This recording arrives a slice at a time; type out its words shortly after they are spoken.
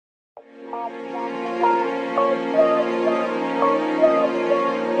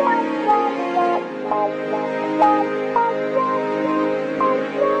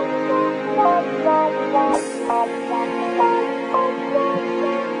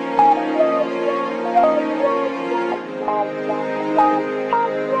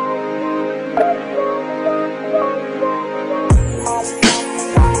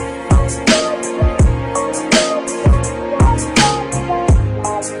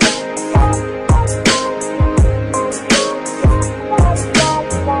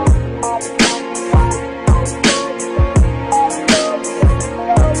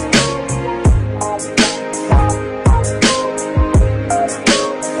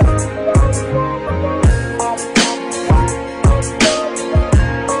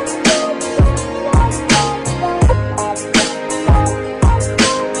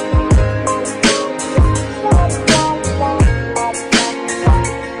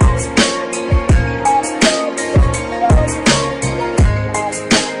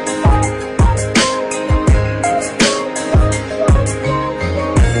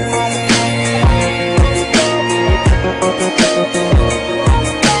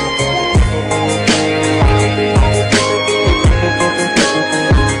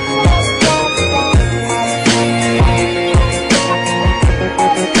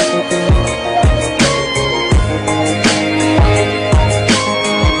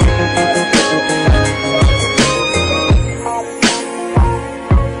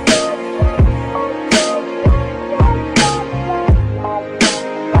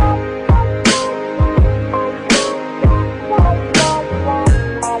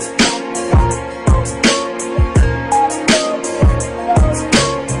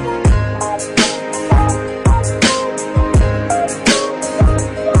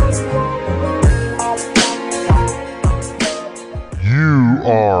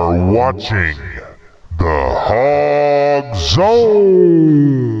Watching the Hog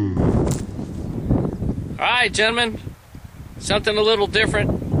Zone. Alright, gentlemen, something a little different.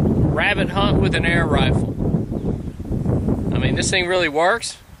 Rabbit hunt with an air rifle. I mean, this thing really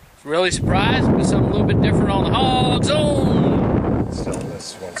works. Really surprised, but something a little bit different on the Hog Zone. Still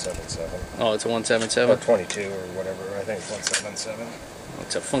this 177. Oh, it's a 177? 22 or whatever. I think it's 177. Oh,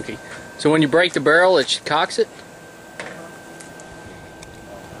 it's a funky. So when you break the barrel, it cocks it?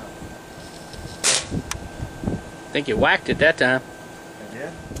 I think you whacked it that time. I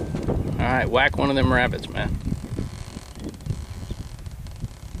did? Alright, whack one of them rabbits, man.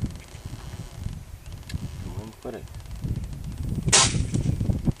 Put it.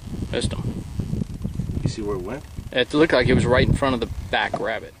 Missed him. You see where it went? It looked like it was right in front of the back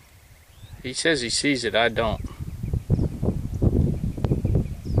rabbit. He says he sees it, I don't.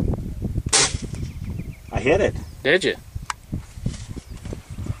 I hit it. Did you?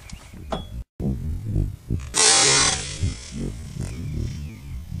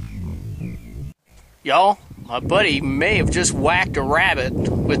 Y'all, my buddy may have just whacked a rabbit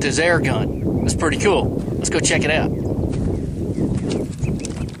with his air gun. That's pretty cool. Let's go check it out.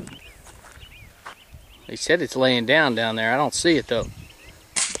 He said it's laying down there. I don't see it though.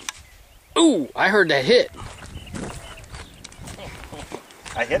 Ooh, I heard that hit.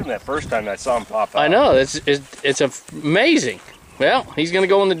 I hit him that first time I saw him pop out. I know, it's amazing. Well, he's gonna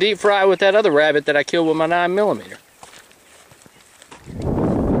go in the deep fry with that other rabbit that I killed with my 9mm.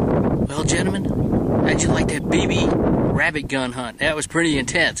 Well, gentlemen, how'd you like that BB rabbit gun hunt? That was pretty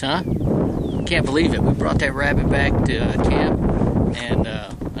intense, huh? Can't believe it. We brought that rabbit back to camp, and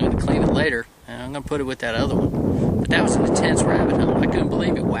I'm going to clean it later, and I'm going to put it with that other one. But that was an intense rabbit hunt. I couldn't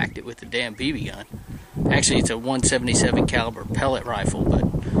believe it whacked it with the damn BB gun. Actually, it's a 177 caliber pellet rifle, but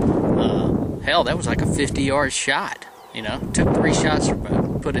hell, that was like a 50-yard shot. You know, it took 3 shots to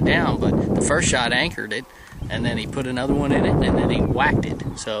put it down, but the first shot anchored it, and then he put another one in it, and then he whacked it.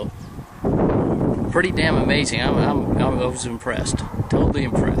 So pretty damn amazing. I was impressed. Totally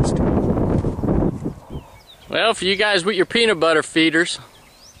impressed. Well, for you guys with your peanut butter feeders,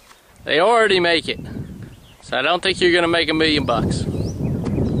 they already make it. So I don't think you're going to make $1 million.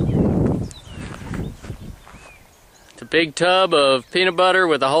 It's a big tub of peanut butter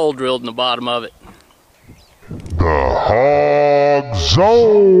with a hole drilled in the bottom of it. The Hog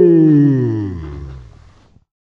Zone.